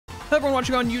everyone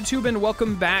watching on YouTube, and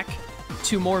welcome back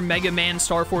to more Mega Man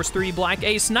Star Force 3 Black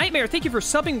Ace Nightmare. Thank you for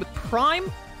subbing with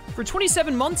Prime for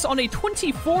 27 months on a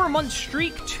 24-month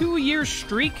streak, 2-year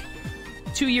streak.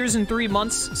 2 years and 3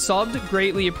 months subbed.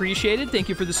 Greatly appreciated. Thank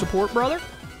you for the support, brother.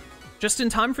 Just in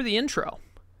time for the intro.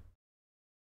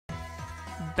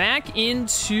 Back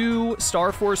into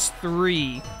Star Force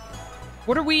 3.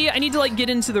 What are we... I need to, like, get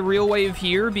into the real wave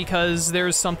here because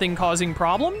there's something causing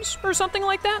problems or something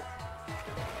like that.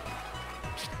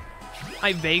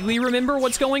 I vaguely remember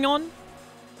what's going on.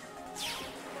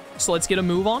 So let's get a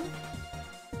move on.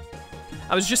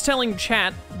 I was just telling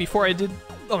chat before I did...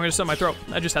 Oh, I'm gonna set my throat.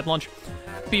 I just had lunch.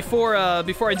 Before I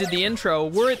did the intro,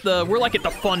 we're like at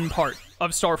the fun part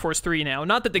of Star Force 3 now.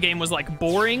 Not that the game was like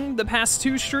boring the past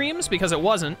 2 streams, because it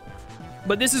wasn't.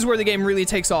 But this is where the game really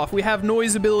takes off. We have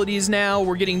noise abilities now,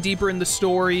 we're getting deeper in the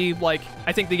story. Like,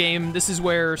 I think this is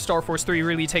where Star Force 3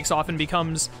 really takes off and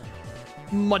becomes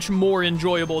much more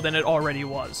enjoyable than it already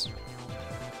was.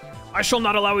 I shall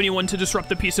not allow anyone to disrupt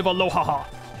the peace of Aloha.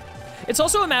 It's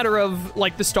also a matter of,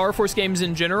 like, the Star Force games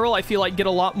in general, I feel like get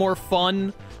a lot more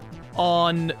fun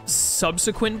on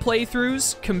subsequent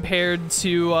playthroughs compared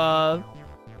to,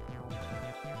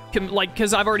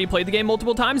 because I've already played the game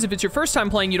multiple times. If it's your first time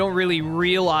playing, you don't really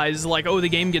realize, like, oh, the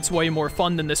game gets way more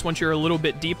fun than this once you're a little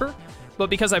bit deeper. But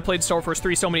because I played Star Force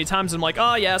 3 so many times, I'm like,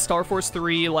 oh yeah, Star Force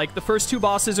 3, like, the first 2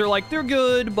 bosses are like, they're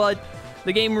good, but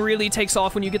the game really takes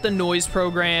off when you get the noise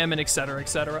program, and etc.,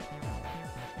 etc.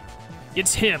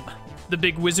 It's him, the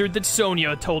big wizard that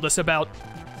Sonya told us about.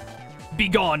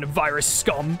 Begone, virus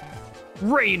scum.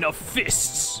 Rain of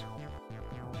fists.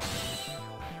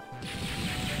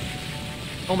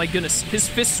 Oh my goodness, his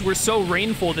fists were so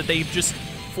rainful that they just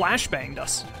flashbanged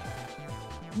us.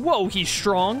 Whoa, he's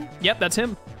strong. Yep, that's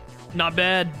him. Not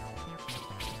bad.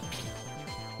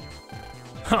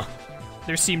 Huh.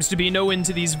 There seems to be no end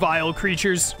to these vile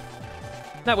creatures.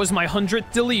 That was my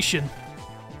 100th deletion.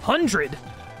 100?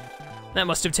 That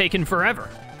must have taken forever.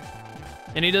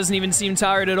 And he doesn't even seem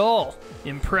tired at all.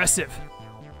 Impressive.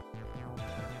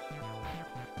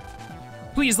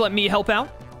 Please let me help out.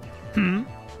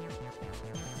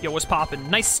 Yo, what's poppin'?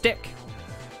 Nice stick.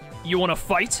 You wanna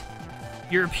fight?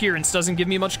 Your appearance doesn't give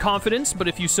me much confidence, but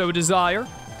if you so desire.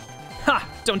 Ha!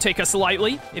 Don't take us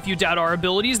lightly. If you doubt our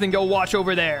abilities, then go watch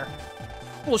over there.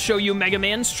 We'll show you Mega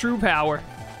Man's true power.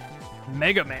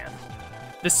 Mega Man.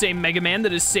 The same Mega Man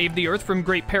that has saved the Earth from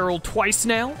great peril twice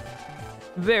now?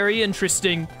 Very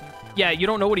interesting. Yeah, you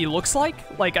don't know what he looks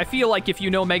like? Like, I feel like if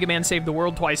you know Mega Man saved the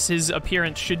world twice, his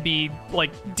appearance should be,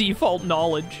 like, default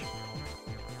knowledge.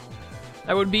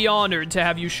 I would be honored to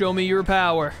have you show me your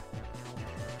power.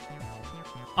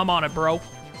 I'm on it, bro.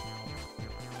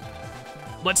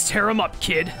 Let's tear him up,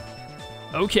 kid.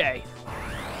 Okay.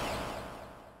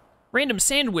 Random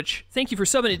Sandwich, thank you for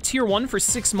subbing at Tier 1 for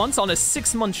 6 months on a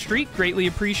 6-month streak. Greatly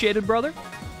appreciated, brother.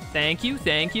 Thank you,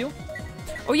 thank you.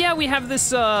 Oh yeah, we have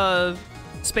this,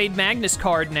 Spade Magnus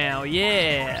card now,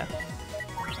 yeah.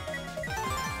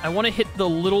 I want to hit the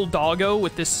little doggo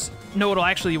with this... No, it'll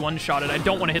actually one-shot it. I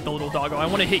don't want to hit the little doggo. I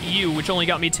want to hit you, which only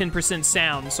got me 10%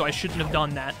 sound, so I shouldn't have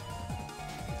done that.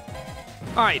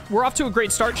 Alright, we're off to a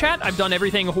great start, chat. I've done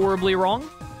everything horribly wrong.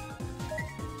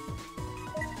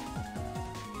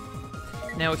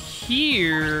 Now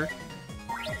here's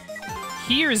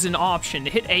an option.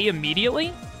 Hit A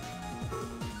immediately.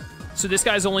 So this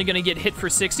guy's only gonna get hit for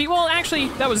 60. Well, actually,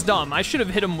 that was dumb. I should have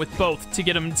hit him with both to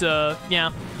get him to,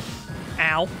 yeah.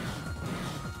 Ow.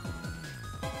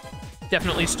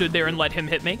 Definitely stood there and let him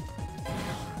hit me.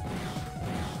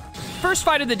 First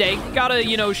fight of the day. Gotta,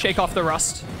 you know, shake off the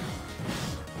rust.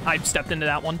 I stepped into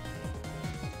that one.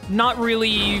 Not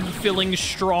really feeling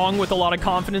strong with a lot of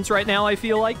confidence right now, I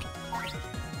feel like.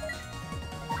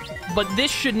 But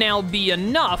this should now be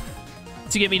enough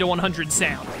to get me to 100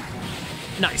 sound.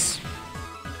 Nice.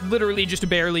 Literally just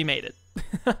barely made it.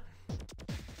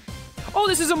 Oh,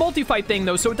 this is a multi-fight thing,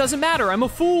 though, so it doesn't matter. I'm a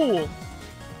fool.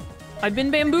 I've been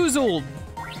bamboozled.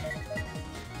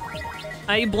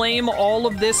 I blame all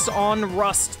of this on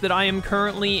rust that I am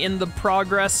currently in the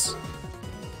process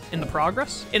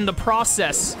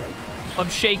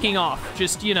of shaking off.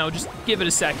 Just, you know, just give it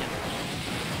a second.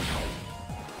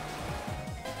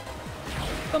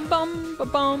 Bum bum ba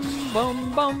bum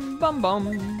bum bum bum bum.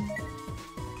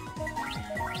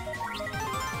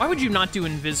 Why would you not do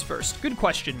invis first? Good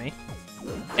question, me.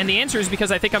 And the answer is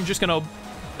because I think I'm just gonna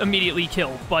immediately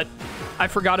kill, but I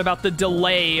forgot about the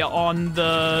delay on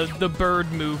the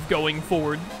bird move going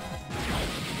forward.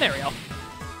 There we go.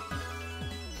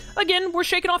 Again, we're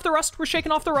shaking off the rust. We're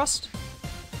shaking off the rust.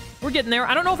 We're getting there.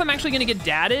 I don't know if I'm actually gonna get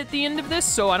data at the end of this,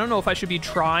 so I don't know if I should be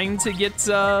trying to get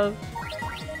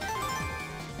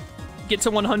get to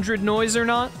 100 noise or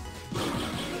not.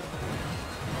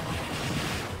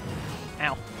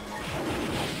 Ow.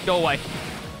 Go away.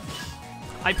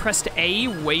 I pressed A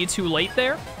way too late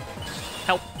there.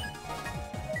 Help.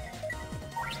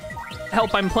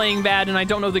 Help, I'm playing bad and I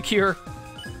don't know the cure.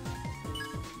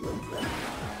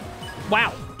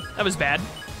 Wow, that was bad.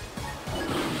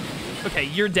 Okay,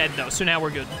 you're dead though, so now we're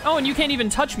good. Oh, and you can't even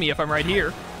touch me if I'm right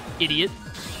here. Idiot.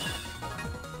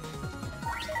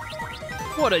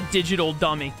 What a digital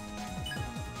dummy.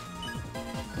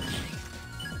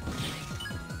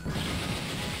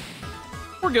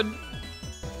 We're good.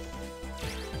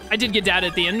 I did get data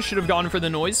at the end, should have gone for the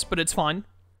noise, but it's fine.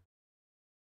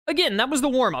 Again, that was the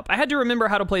warm-up. I had to remember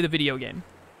how to play the video game.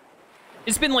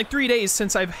 It's been like 3 days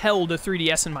since I've held a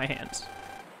 3DS in my hands.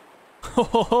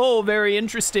 Oh, very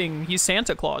interesting. He's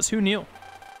Santa Claus, who knew?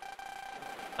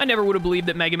 I never would have believed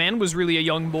that Megaman was really a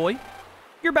young boy.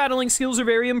 Your battling skills are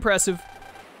very impressive.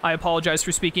 I apologize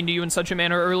for speaking to you in such a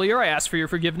manner earlier. I ask for your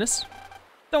forgiveness.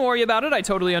 Don't worry about it, I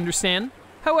totally understand.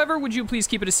 However, would you please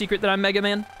keep it a secret that I'm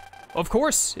Megaman? Of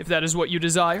course, if that is what you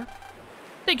desire.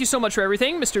 Thank you so much for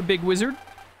everything, Mr. Big Wizard.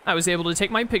 I was able to take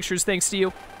my pictures thanks to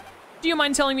you. Do you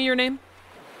mind telling me your name?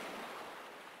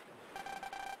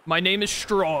 My name is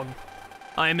Strong.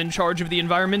 I am in charge of the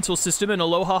environmental system in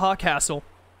Aloha Castle.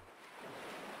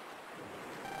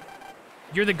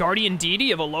 You're the guardian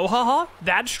deity of Aloha?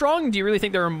 That strong? Do you really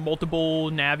think there are multiple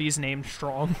navies named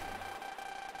Strong?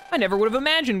 I never would have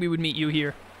imagined we would meet you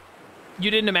here. You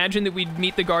didn't imagine that we'd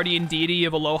meet the guardian deity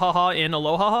of Aloha in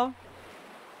Aloha?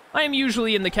 I am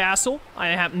usually in the castle. I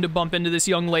happened to bump into this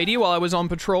young lady while I was on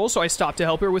patrol, so I stopped to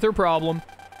help her with her problem.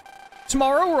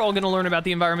 Tomorrow, we're all going to learn about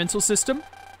the environmental system.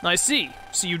 I see.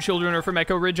 So you children are from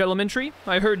Echo Ridge Elementary?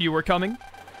 I heard you were coming.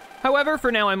 However,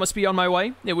 for now I must be on my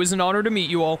way. It was an honor to meet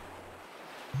you all.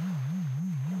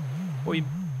 Boy,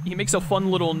 he makes a fun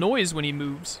little noise when he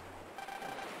moves.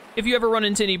 If you ever run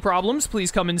into any problems,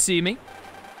 please come and see me.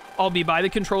 I'll be by the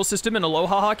control system in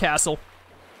Aloha Castle.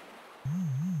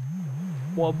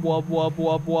 Wub wub wub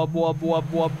wub wub wub wub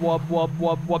wub wub wub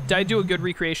wub wub. Did I do a good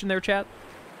recreation there, chat?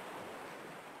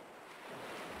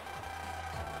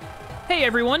 Hey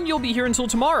everyone, you'll be here until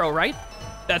tomorrow, right?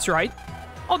 That's right.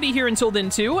 I'll be here until then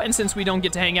too, and since we don't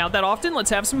get to hang out that often,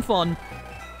 let's have some fun.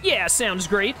 Yeah, sounds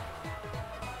great.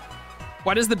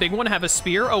 Why does the big one have a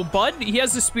spear? Oh, Bud? He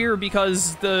has a spear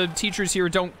because the teachers here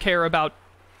don't care about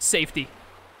safety.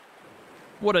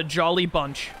 What a jolly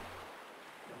bunch.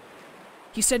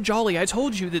 He said jolly. I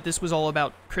told you that this was all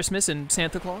about Christmas and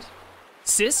Santa Claus.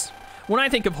 Sis? When I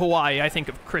think of Hawaii, I think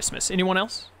of Christmas. Anyone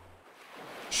else?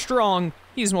 Strong.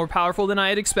 He's more powerful than I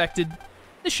had expected.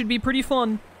 This should be pretty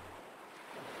fun.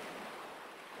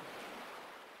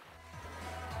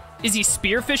 Is he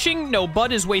spearfishing? No,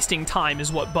 Bud is wasting time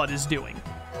is what Bud is doing.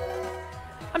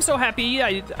 I'm so happy.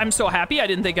 I'm so happy. I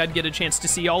didn't think I'd get a chance to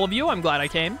see all of you. I'm glad I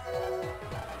came.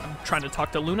 I'm trying to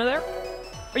talk to Luna there.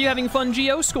 Are you having fun,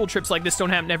 Geo? School trips like this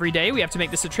don't happen every day. We have to make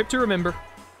this a trip to remember.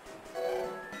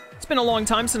 It's been a long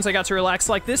time since I got to relax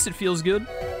like this. It feels good.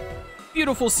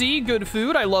 Beautiful sea, good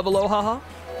food. I love Aloha.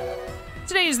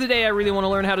 Today is the day I really want to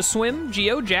learn how to swim.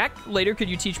 Geo, Jack, later could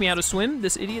you teach me how to swim?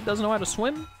 This idiot doesn't know how to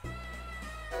swim?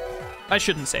 I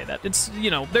shouldn't say that. It's,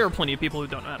 you know, there are plenty of people who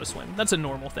don't know how to swim. That's a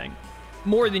normal thing.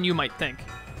 More than you might think.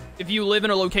 If you live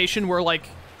in a location where, like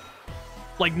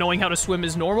knowing how to swim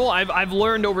is normal, I've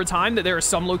learned over time that there are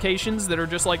some locations that are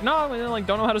just like, no, like,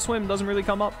 don't know how to swim, doesn't really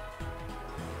come up.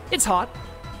 It's hot.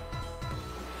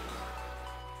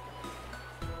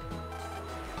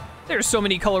 There's so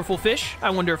many colorful fish.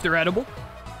 I wonder if they're edible.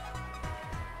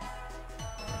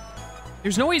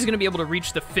 There's no way he's gonna be able to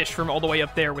reach the fish from all the way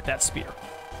up there with that spear.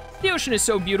 The ocean is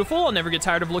so beautiful, I'll never get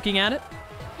tired of looking at it.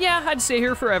 Yeah, I'd stay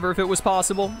here forever if it was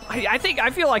possible. I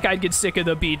feel like I'd get sick of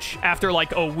the beach after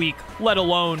like a week, let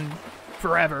alone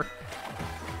forever.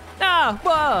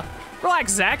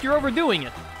 Relax, Zach, you're overdoing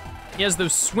it. He has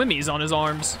those swimmies on his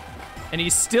arms, and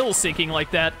he's still sinking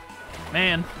like that.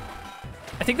 Man.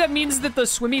 I think that means that the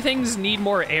swimmy things need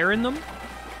more air in them.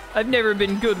 I've never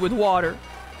been good with water.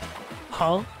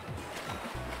 Huh?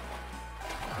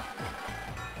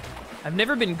 I've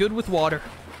never been good with water.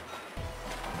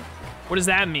 What does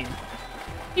that mean?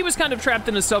 He was kind of trapped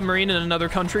in a submarine in another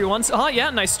country once. Yeah,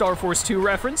 nice Star Force 2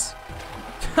 reference.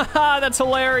 Haha, that's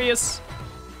hilarious.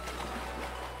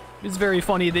 It's very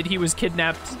funny that he was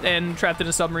kidnapped and trapped in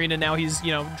a submarine and now he's,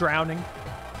 you know, drowning.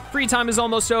 Free time is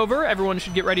almost over. Everyone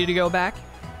should get ready to go back.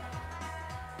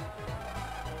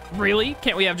 Really?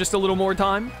 Can't we have just a little more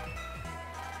time?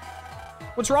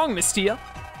 What's wrong, Miss Tia?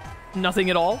 Nothing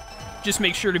at all. Just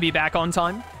make sure to be back on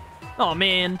time. Oh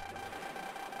man.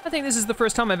 I think this is the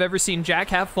first time I've ever seen Jack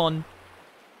have fun.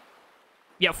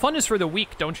 Yeah, fun is for the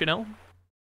weak, don't you know?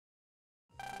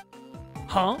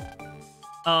 Huh?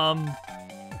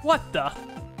 What the?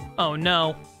 Oh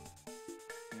no.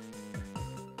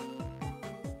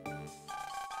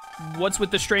 What's with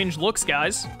the strange looks,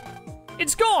 guys?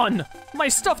 It's gone! My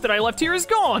stuff that I left here is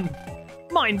gone!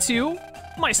 Mine too.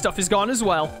 My stuff is gone as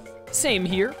well. Same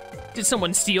here. Did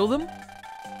someone steal them?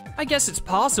 I guess it's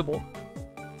possible.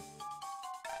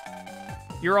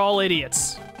 You're all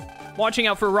idiots. Watching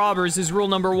out for robbers is rule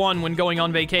number 1 when going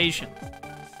on vacation.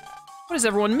 What is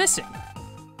everyone missing?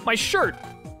 My shirt,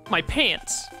 my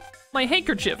pants, my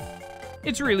handkerchief.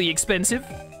 It's really expensive.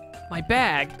 My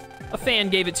bag. A fan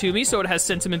gave it to me, so it has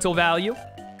sentimental value.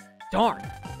 Darn.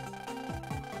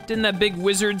 Didn't that big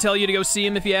wizard tell you to go see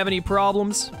him if you have any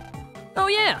problems? Oh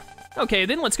yeah. Okay,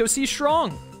 then let's go see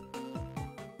Strong.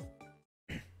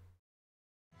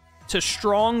 To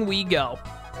Strong we go.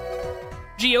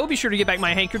 Geo, be sure to get back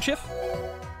my handkerchief.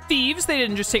 Thieves, they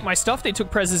didn't just take my stuff, they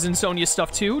took Prez's and Sonia's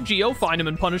stuff too. Geo, find them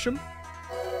and punish them.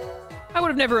 I would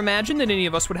have never imagined that any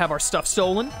of us would have our stuff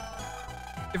stolen.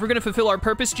 If we're gonna fulfill our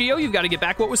purpose, Geo, you've got to get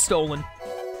back what was stolen.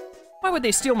 Why would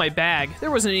they steal my bag?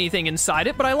 There wasn't anything inside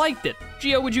it, but I liked it.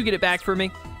 Geo, would you get it back for me?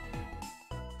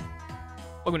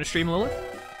 Welcome to stream, Lilith.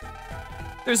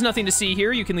 There's nothing to see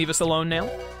here. You can leave us alone now.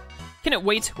 Can it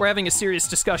wait? We're having a serious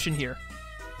discussion here.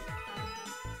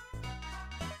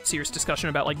 Serious discussion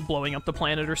about, like, blowing up the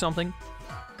planet or something.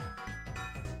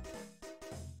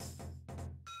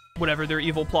 Whatever their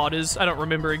evil plot is. I don't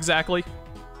remember exactly.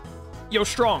 Yo,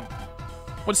 Strong.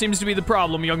 What seems to be the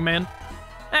problem, young man?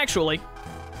 Actually...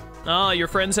 your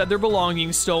friends had their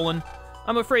belongings stolen.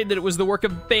 I'm afraid that it was the work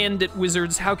of bandit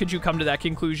wizards. How could you come to that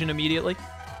conclusion immediately?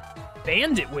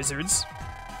 Bandit wizards?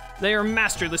 They are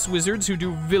masterless wizards who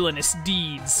do villainous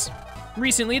deeds.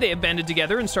 Recently, they have banded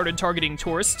together and started targeting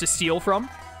tourists to steal from.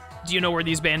 Do you know where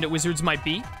these bandit wizards might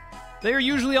be? They are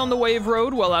usually on the Wave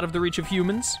Road, well out of the reach of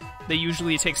humans. They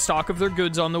usually take stock of their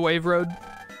goods on the Wave Road.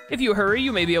 If you hurry,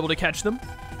 you may be able to catch them.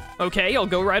 Okay, I'll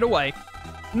go right away.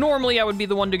 Normally, I would be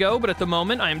the one to go, but at the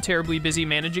moment, I am terribly busy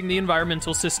managing the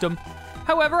environmental system.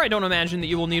 However, I don't imagine that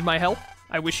you will need my help.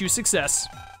 I wish you success.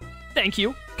 Thank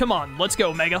you. Come on, let's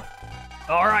go, Mega.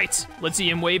 All right, let's see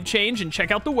him wave change and check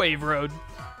out the Wave Road.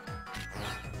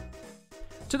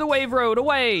 To the Wave Road,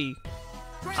 away!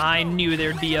 I knew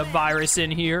there'd be a virus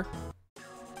in here.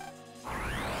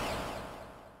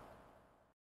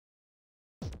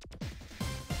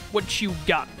 What you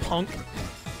got, punk?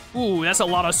 Ooh, that's a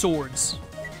lot of swords.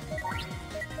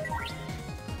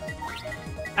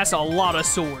 That's a lot of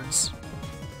swords.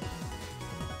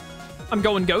 I'm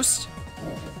going Ghost.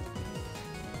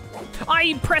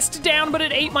 I pressed down, but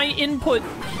it ate my input.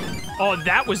 Oh,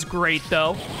 that was great,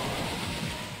 though.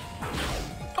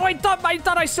 Oh, I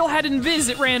thought I still had Invis.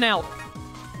 It ran out.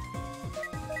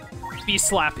 Beast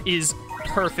Slap is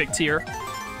perfect here.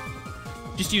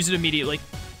 Just use it immediately.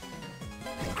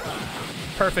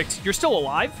 Perfect. You're still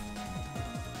alive?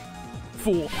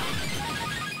 Fool.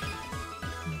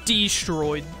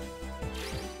 Destroyed.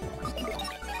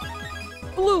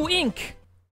 Blue ink.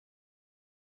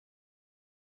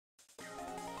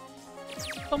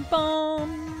 Bum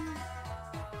bum.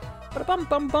 Ba-da-bum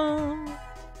bum bum.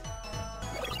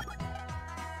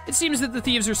 It seems that the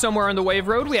thieves are somewhere on the Wave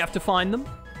Road. We have to find them.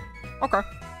 Okay.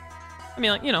 I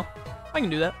mean, like, you know, I can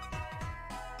do that.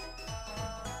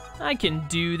 I can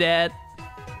do that.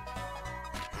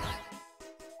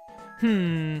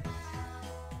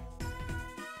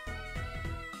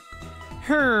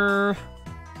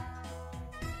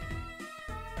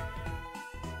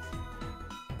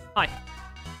 Hi.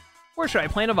 Where should I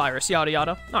plant a virus? Yada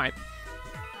yada. Alright.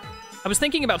 I was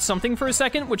thinking about something for a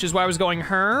second, which is why I was going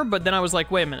but then I was like,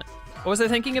 wait a minute. What was I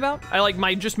thinking about? I like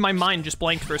my mind just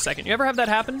blanked for a second. You ever have that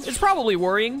happen? It's probably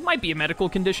worrying. Might be a medical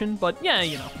condition, but yeah,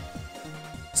 you know.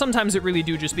 Sometimes it really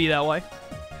do just be that way.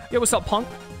 Yo, what's up, punk?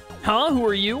 Huh? Who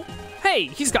are you? Hey,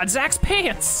 he's got Zach's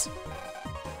pants!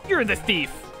 You're the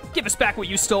thief. Give us back what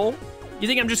you stole. You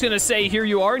think I'm just gonna say, here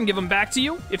you are, and give them back to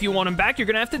you? If you want them back, you're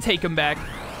gonna have to take them back.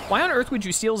 Why on earth would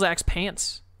you steal Zach's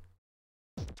pants?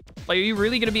 Like, are you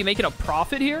really gonna be making a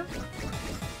profit here?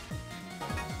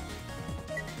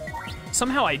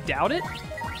 Somehow I doubt it.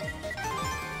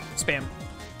 Spam.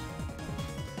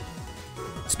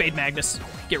 Spade Magnus.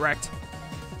 Get wrecked.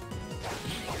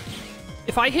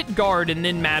 If I hit guard and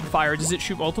then Mad Fire, does it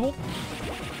shoot multiple?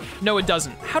 No, it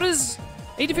doesn't. How does...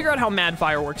 I need to figure out how Mad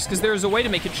Fire works, because there's a way to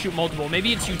make it shoot multiple.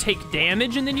 Maybe it's you take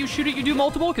damage and then you shoot it, you do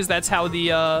multiple, because that's how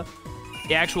the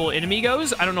actual enemy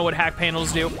goes. I don't know what hack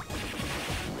panels do.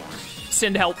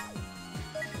 Send help.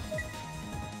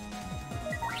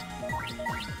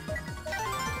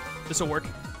 This'll work.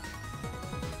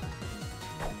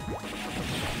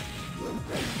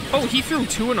 Oh, he threw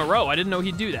 2 in a row. I didn't know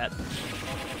he'd do that.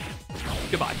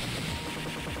 Goodbye.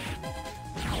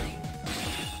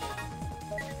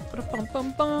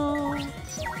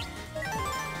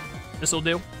 This'll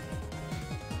do.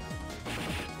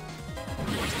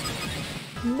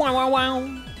 Wow, wow,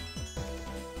 wow.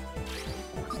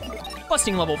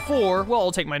 Busting level 4. Well,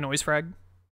 I'll take my noise frag.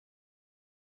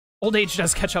 Old age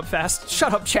does catch up fast.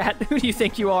 Shut up, chat. Who do you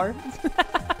think you are?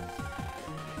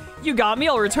 You got me.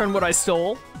 I'll return what I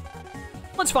stole.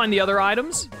 Let's find the other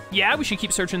items. Yeah, we should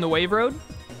keep searching the wave road.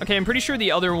 Okay, I'm pretty sure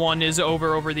the other one is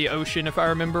over the ocean, if I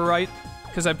remember right.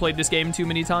 Because I played this game too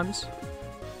many times.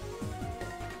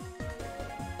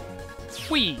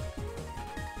 Whee!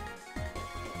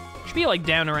 Should be, like,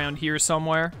 down around here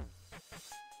somewhere.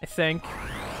 I think.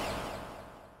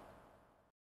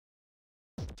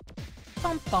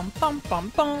 Bum, bum, bum,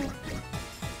 bum, bum.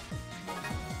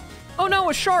 Oh no,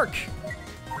 a shark!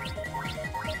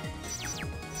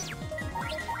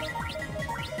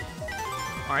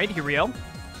 Alright, here we go.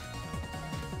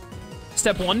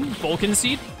 Step 1, Vulcan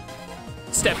Seed.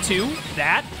 Step 2,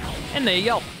 that. And there you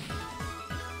go.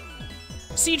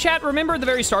 See, chat, remember the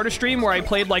very start of stream where I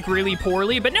played, like, really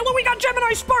poorly? But now when we got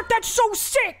Gemini Spark, that's so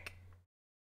sick!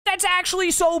 That's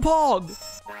actually so pog!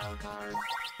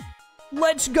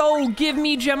 Let's go! Give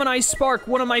me Gemini Spark,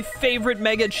 one of my favorite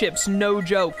mega chips, no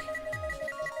joke.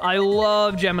 I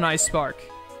love Gemini Spark.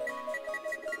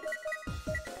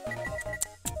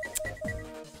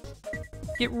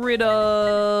 Get rid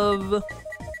of...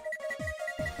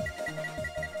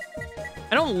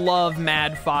 I don't love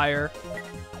Mad Fire.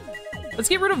 Let's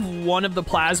get rid of one of the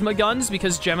plasma guns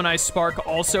because Gemini Spark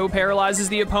also paralyzes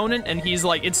the opponent, and he's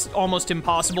like, it's almost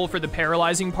impossible for the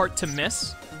paralyzing part to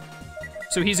miss.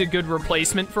 So he's a good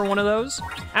replacement for one of those.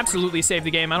 Absolutely save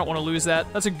the game. I don't want to lose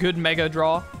that. That's a good mega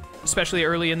draw, especially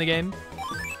early in the game.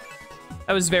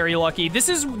 I was very lucky. This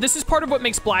is part of what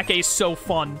makes Black Ace so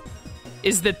fun,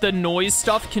 is that the noise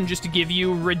stuff can just give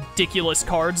you ridiculous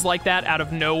cards like that out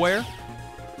of nowhere.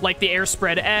 Like the Air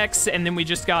Spread X, and then we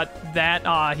just got that.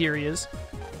 Ah, here he is.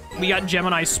 We got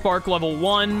Gemini Spark level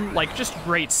 1. Like, just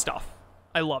great stuff.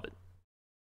 I love it.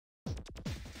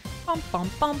 Bum,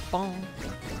 bum, bum, bum.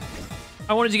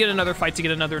 I wanted to get another fight to get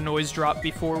another noise drop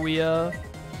before we,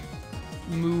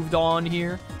 moved on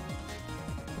here.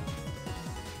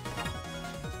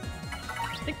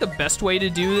 I think the best way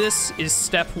to do this is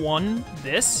step 1,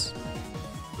 this.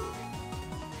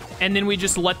 And then we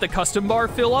just let the custom bar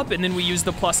fill up, and then we use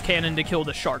the plus cannon to kill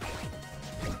the shark.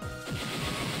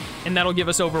 And that'll give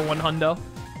us over 100.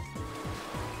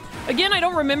 Again, I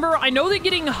don't remember. I know that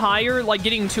getting higher, like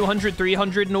getting 200,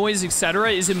 300 noise,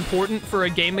 etc., is important for a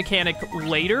game mechanic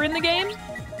later in the game.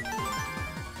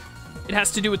 It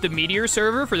has to do with the Meteor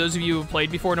server, for those of you who have played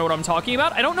before know what I'm talking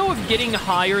about. I don't know if getting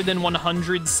higher than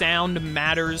 100 sound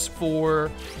matters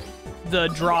for the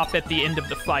drop at the end of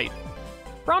the fight.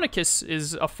 Predecessors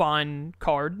is a fine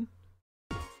card.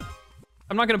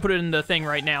 I'm not going to put it in the thing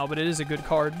right now, but it is a good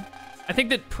card. I think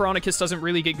that Predecessors doesn't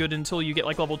really get good until you get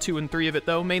like level 2 and 3 of it,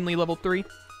 though. Mainly level 3.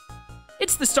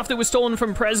 It's the stuff that was stolen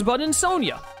from Presbud and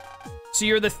Sonya. So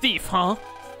you're the thief, huh?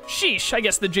 Sheesh, I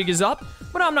guess the jig is up.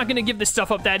 But I'm not going to give this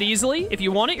stuff up that easily. If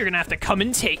you want it, you're going to have to come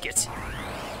and take it.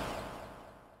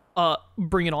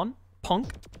 Bring it on,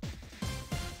 punk.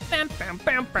 Bam, bam,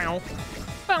 bam, bam.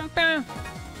 Bam, bam.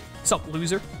 What's up,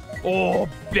 loser? Oh,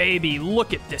 baby,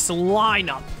 look at this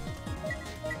lineup.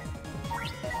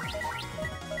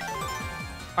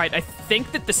 Alright, I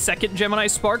think that the second Gemini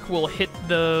Spark will hit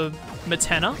the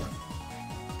Matena.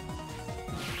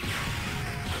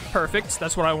 Perfect,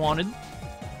 that's what I wanted.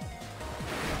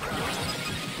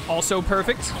 Also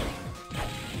perfect.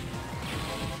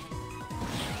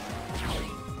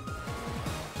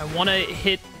 I want to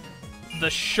hit the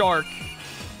shark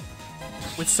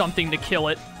with something to kill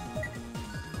it.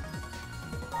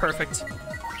 Perfect.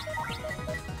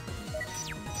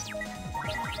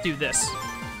 Do this.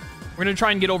 We're gonna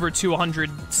try and get over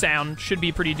 200 sound. Should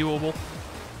be pretty doable.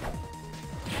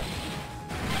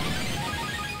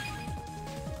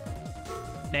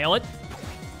 Nail it.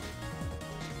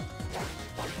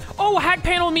 Oh, hack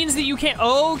panel means that you can't...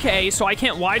 Okay, so I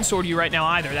can't wide sword you right now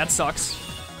either. That sucks.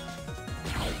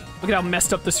 Look at how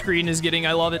messed up the screen is getting.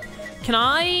 I love it. Can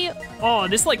I... Oh,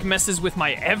 this, like, messes with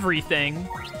my everything.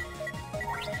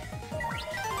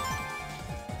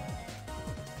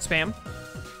 Spam.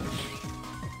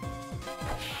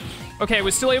 Okay, I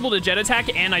was still able to jet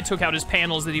attack, and I took out his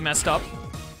panels that he messed up,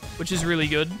 which is really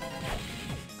good.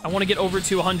 I want to get over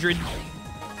 200,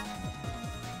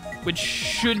 which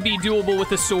should be doable with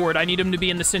the sword. I need him to be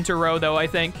in the center row, though, I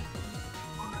think.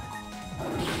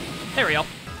 There we go.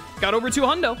 Got over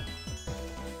 200.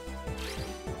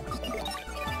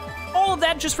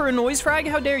 that just for a noise frag?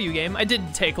 How dare you, game? I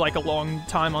did take like a long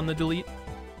time on the delete.